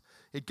us.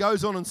 It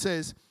goes on and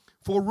says,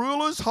 for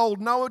rulers hold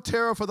no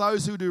terror for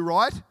those who do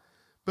right,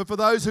 but for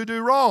those who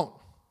do wrong.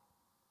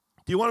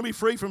 Do you want to be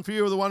free from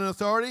fear of the one in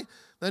authority?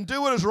 Then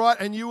do what is right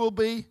and you will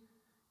be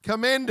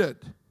commended.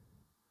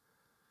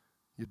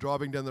 You're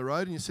driving down the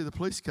road and you see the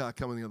police car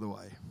coming the other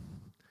way.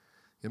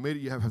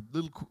 Immediately you have a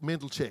little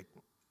mental check.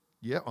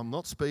 Yep, I'm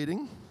not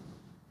speeding.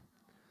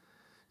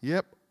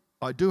 Yep,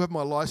 I do have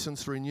my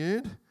license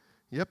renewed.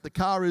 Yep, the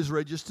car is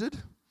registered.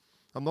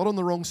 I'm not on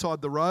the wrong side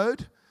of the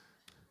road.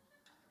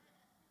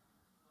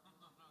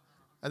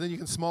 And then you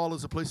can smile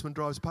as the policeman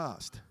drives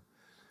past.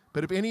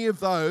 But if any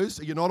of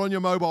those, you're not on your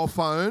mobile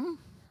phone.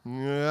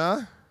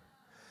 Yeah.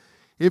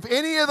 If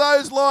any of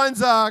those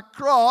lines are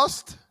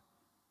crossed,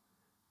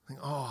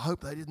 think, oh, I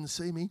hope they didn't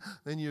see me.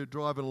 Then you're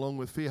driving along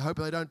with fear. Hope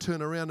they don't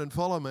turn around and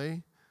follow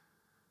me.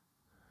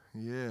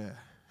 Yeah.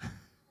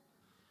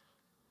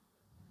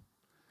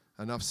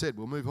 Enough said.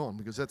 We'll move on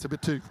because that's a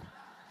bit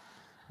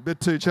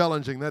too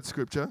challenging, that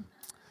scripture.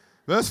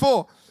 Verse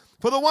 4.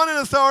 For the one in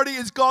authority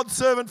is God's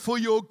servant for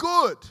your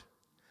good.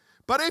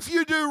 But if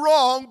you do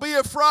wrong, be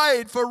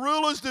afraid, for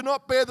rulers do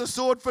not bear the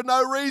sword for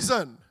no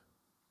reason.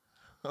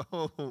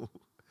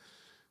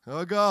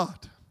 Oh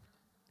God.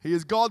 He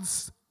is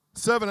God's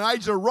servant, an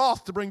agent of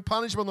wrath to bring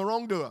punishment on the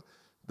wrongdoer.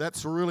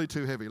 That's really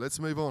too heavy. Let's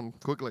move on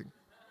quickly.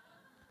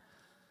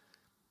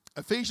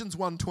 Ephesians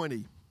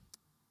 1:20.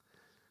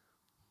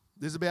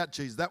 This is about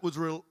Jesus. That was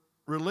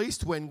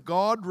released when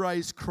God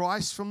raised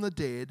Christ from the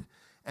dead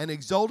and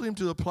exalted him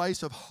to the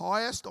place of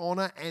highest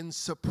honor and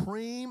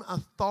supreme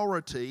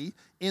authority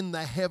in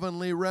the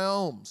heavenly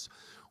realms.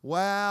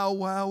 Wow,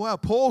 wow, wow.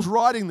 Paul's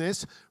writing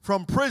this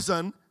from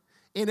prison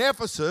in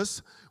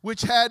Ephesus,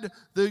 which had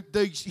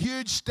the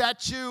huge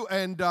statue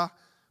and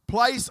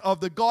place of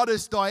the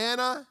goddess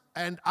Diana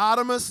and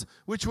Artemis,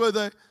 which were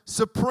the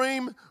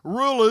supreme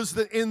rulers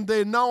that in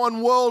their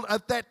known world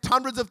at that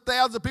hundreds of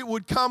thousands of people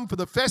would come for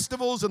the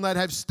festivals and they'd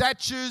have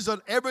statues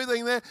and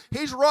everything there.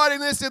 He's writing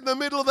this in the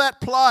middle of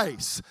that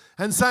place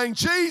and saying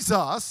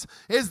Jesus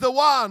is the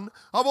one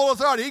of all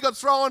authority. He got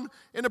thrown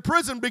into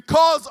prison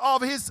because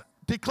of his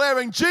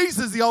declaring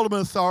Jesus the ultimate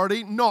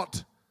authority,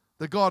 not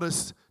the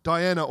goddess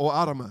Diana or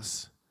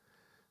Artemis.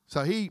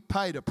 So he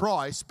paid a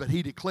price, but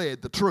he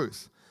declared the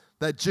truth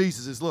that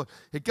Jesus is Lord.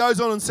 It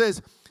goes on and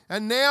says,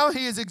 and now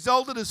he is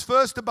exalted as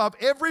first above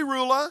every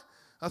ruler,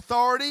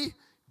 authority,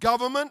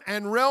 government,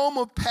 and realm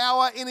of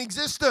power in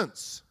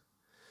existence.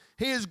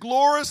 He is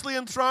gloriously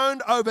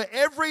enthroned over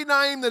every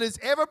name that is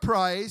ever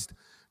praised,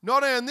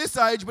 not only in this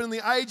age, but in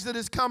the age that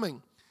is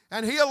coming.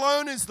 And he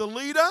alone is the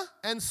leader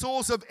and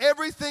source of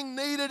everything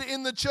needed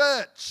in the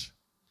church.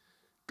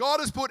 God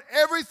has put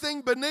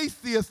everything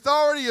beneath the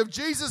authority of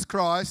Jesus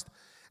Christ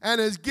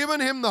and has given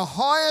him the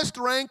highest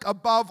rank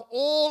above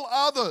all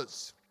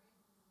others.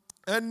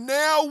 And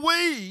now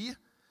we,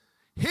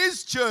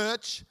 his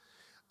church,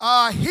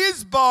 are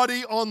his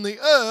body on the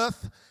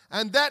earth,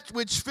 and that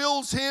which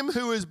fills him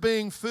who is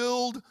being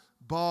filled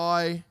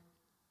by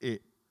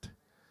it. Did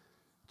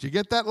you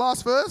get that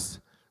last verse?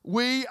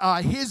 We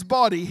are his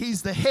body.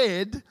 He's the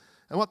head.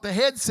 And what the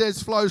head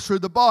says flows through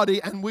the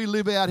body, and we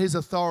live out his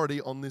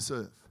authority on this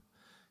earth.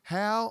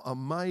 How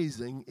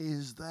amazing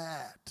is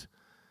that?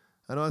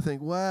 And I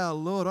think, wow,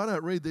 Lord, I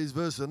don't read these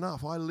verses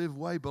enough. I live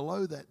way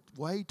below that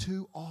way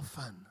too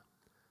often.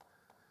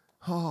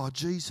 Oh,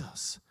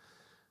 Jesus.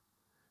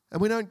 And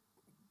we don't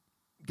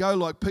go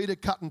like Peter,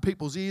 cutting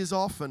people's ears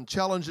off and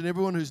challenging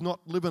everyone who's not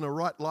living a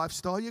right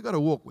lifestyle. You've got to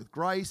walk with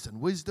grace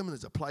and wisdom, and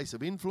there's a place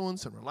of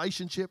influence and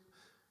relationship.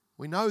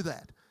 We know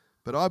that.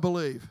 But I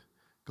believe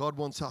God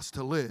wants us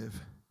to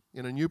live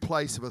in a new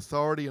place of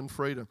authority and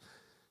freedom.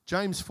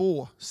 James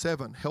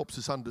 4:7 helps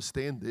us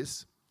understand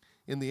this.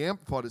 In the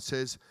Amplified it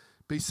says,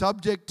 be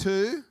subject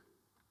to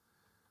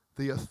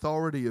the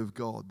authority of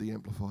God, the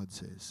Amplified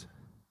says.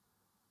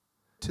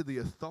 To the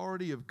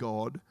authority of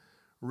God,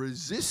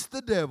 resist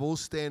the devil,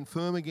 stand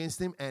firm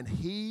against him, and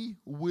he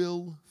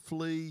will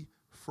flee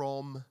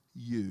from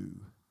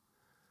you.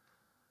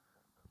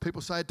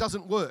 People say it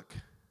doesn't work.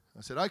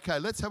 I said, okay,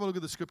 let's have a look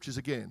at the scriptures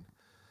again.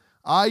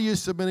 Are you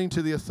submitting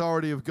to the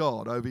authority of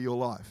God over your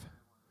life?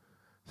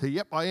 Say,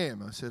 yep, I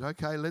am. I said,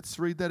 okay, let's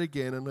read that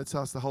again and let's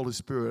ask the Holy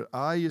Spirit,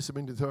 are you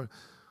submitting to the authority?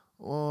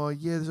 Oh,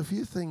 yeah, there's a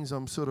few things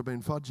I'm sort of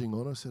been fudging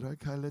on. I said,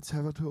 okay, let's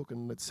have a talk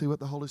and let's see what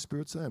the Holy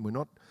Spirit's saying.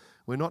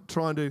 We're not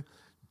trying to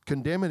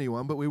condemn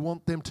anyone, but we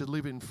want them to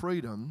live in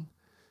freedom.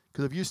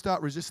 Because if you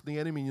start resisting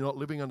the enemy and you're not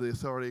living under the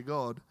authority of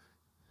God,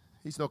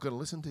 he's not going to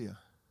listen to you.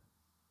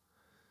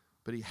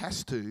 But he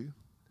has to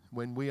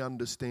when we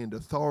understand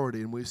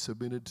authority and we're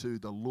submitted to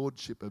the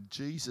lordship of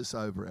Jesus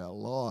over our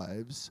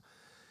lives.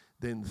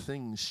 Then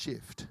things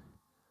shift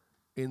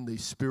in the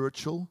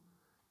spiritual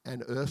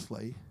and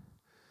earthly.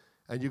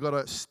 And you've got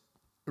to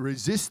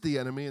resist the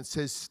enemy, and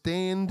says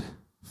stand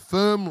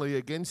firmly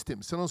against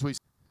him. Sometimes we say,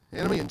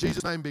 enemy in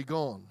Jesus' name be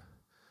gone.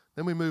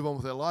 Then we move on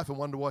with our life and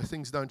wonder why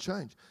things don't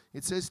change.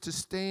 It says to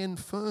stand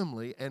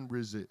firmly and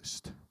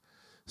resist.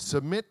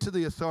 Submit to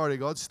the authority of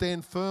God.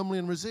 Stand firmly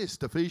and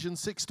resist.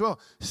 Ephesians 6:12.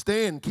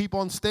 Stand. Keep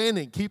on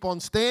standing. Keep on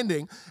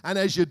standing. And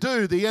as you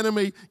do, the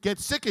enemy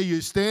gets sick of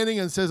you standing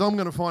and says, I'm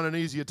going to find an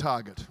easier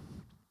target.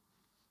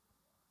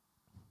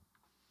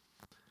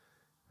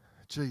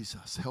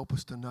 Jesus, help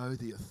us to know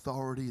the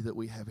authority that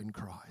we have in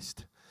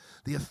Christ.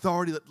 The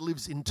authority that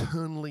lives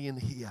internally in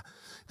here,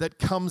 that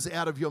comes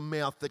out of your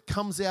mouth, that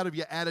comes out of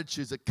your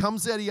attitudes, that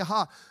comes out of your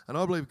heart. And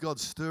I believe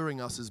God's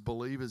stirring us as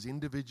believers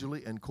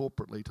individually and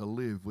corporately to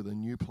live with a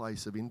new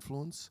place of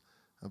influence,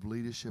 of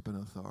leadership and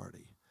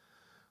authority.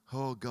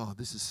 Oh God,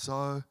 this is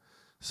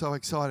so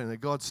exciting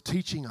that God's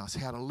teaching us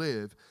how to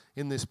live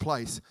in this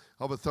place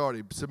of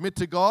authority. Submit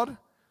to God.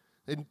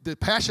 And the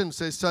Passion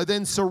says, so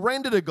then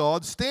surrender to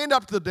God, stand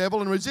up to the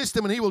devil and resist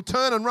him, and he will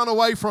turn and run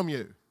away from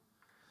you.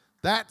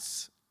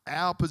 That's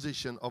our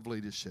position of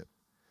leadership.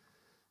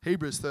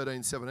 Hebrews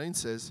 13:17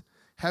 says,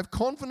 have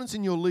confidence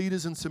in your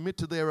leaders and submit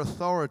to their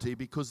authority,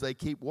 because they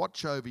keep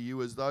watch over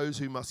you as those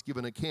who must give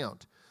an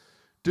account.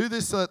 Do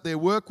this so that their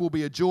work will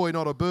be a joy,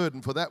 not a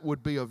burden, for that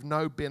would be of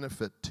no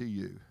benefit to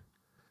you.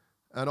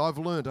 And I've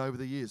learned over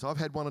the years, I've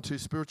had one or two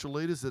spiritual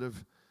leaders that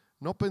have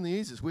not been the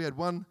easiest. We had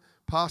one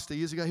pastor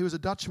years ago, he was a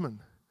Dutchman.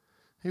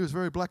 He was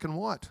very black and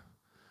white.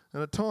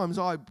 And at times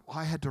I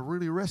had to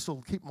really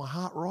wrestle, keep my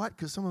heart right,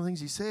 because some of the things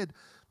he said,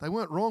 they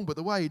weren't wrong, but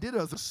the way he did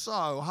it was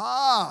so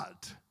hard.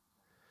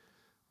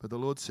 But the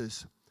Lord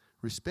says,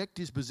 respect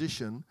his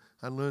position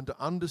and learn to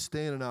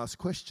understand and ask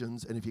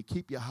questions, and if you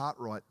keep your heart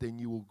right, then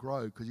you will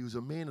grow, because he was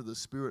a man of the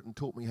Spirit and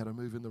taught me how to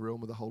move in the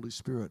realm of the Holy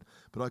Spirit.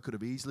 But I could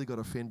have easily got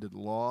offended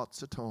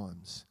lots of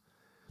times.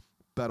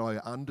 But I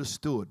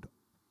understood,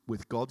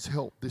 with God's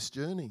help, this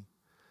journey.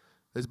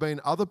 There's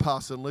been other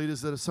pastors and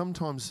leaders that are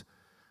sometimes,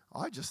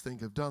 I just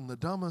think, have done the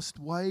dumbest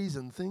ways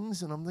and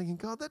things, and I'm thinking,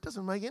 God, that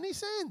doesn't make any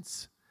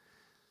sense.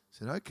 I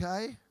said,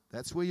 okay,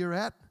 that's where you're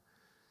at.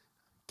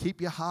 Keep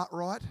your heart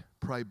right.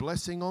 Pray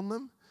blessing on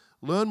them.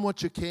 Learn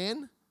what you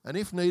can, and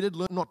if needed,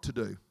 learn not to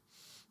do.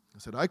 I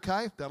said,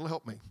 okay, that'll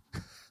help me.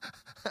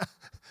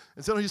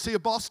 And sometimes you see a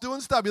boss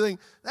doing stuff, you think,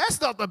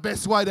 that's not the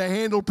best way to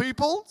handle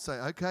people. Say,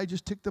 okay,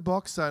 just tick the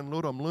box saying,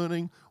 Lord, I'm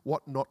learning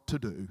what not to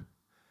do.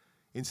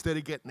 Instead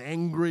of getting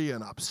angry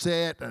and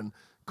upset and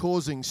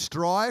causing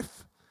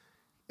strife,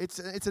 it's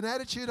an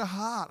attitude of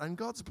heart, and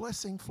God's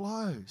blessing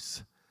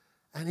flows.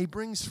 And he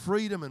brings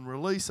freedom and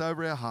release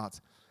over our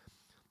hearts.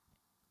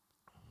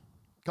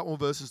 A couple more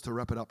verses to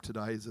wrap it up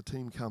today as the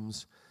team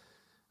comes.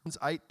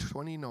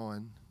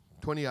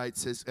 8:29-28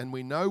 says, and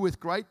we know with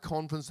great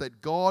confidence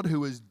that God,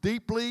 who is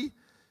deeply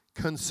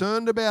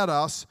concerned about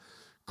us,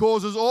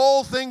 causes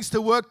all things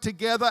to work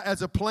together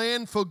as a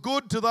plan for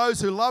good to those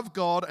who love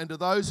God and to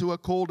those who are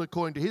called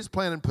according to his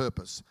plan and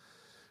purpose.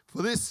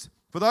 For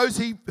those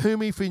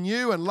whom he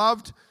foreknew and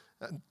loved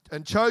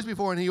and chose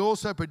before, and he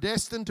also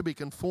predestined to be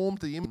conformed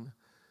to the image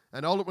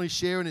and ultimately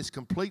share in his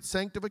complete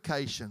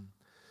sanctification,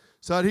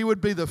 so that he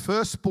would be the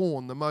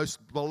firstborn, the most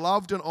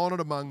beloved and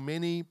honored among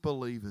many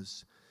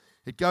believers.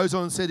 It goes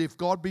on and said, if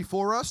God be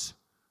for us,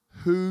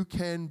 who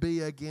can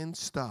be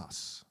against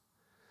us?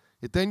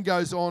 It then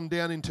goes on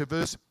down into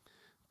verse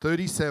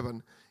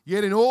 37.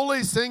 Yet in all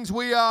these things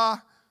we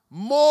are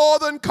more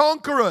than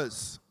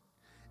conquerors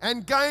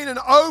and gain an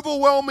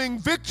overwhelming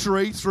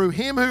victory through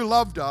him who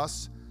loved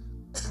us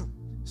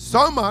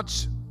so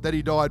much that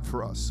he died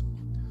for us.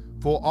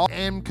 For I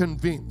am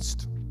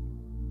convinced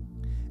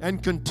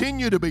and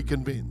continue to be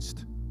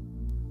convinced.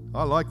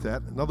 I like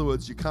that. In other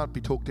words, you can't be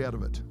talked out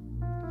of it.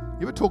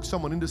 You ever talk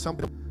someone into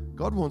something?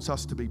 God wants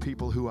us to be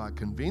people who are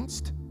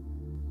convinced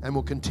and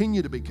will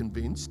continue to be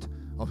convinced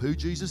of who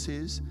Jesus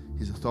is,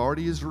 his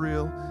authority is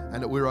real,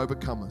 and that we're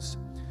overcomers.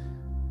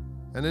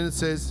 And then it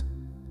says,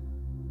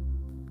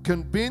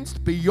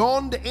 convinced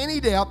beyond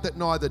any doubt that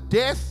neither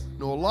death,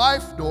 nor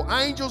life, nor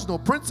angels, nor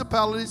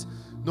principalities,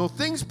 nor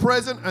things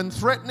present and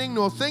threatening,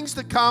 nor things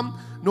to come,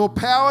 nor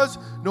powers,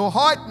 nor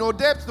height, nor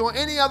depth, nor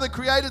any other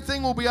created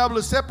thing will be able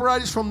to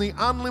separate us from the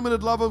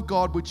unlimited love of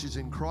God, which is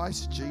in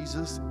Christ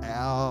Jesus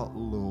our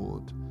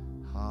Lord.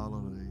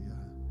 Hallelujah.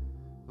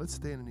 Let's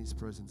stand in his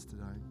presence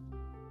today.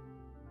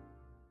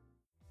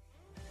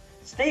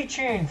 Stay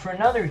tuned for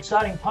another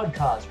exciting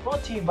podcast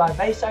brought to you by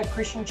Bayside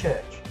Christian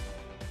Church.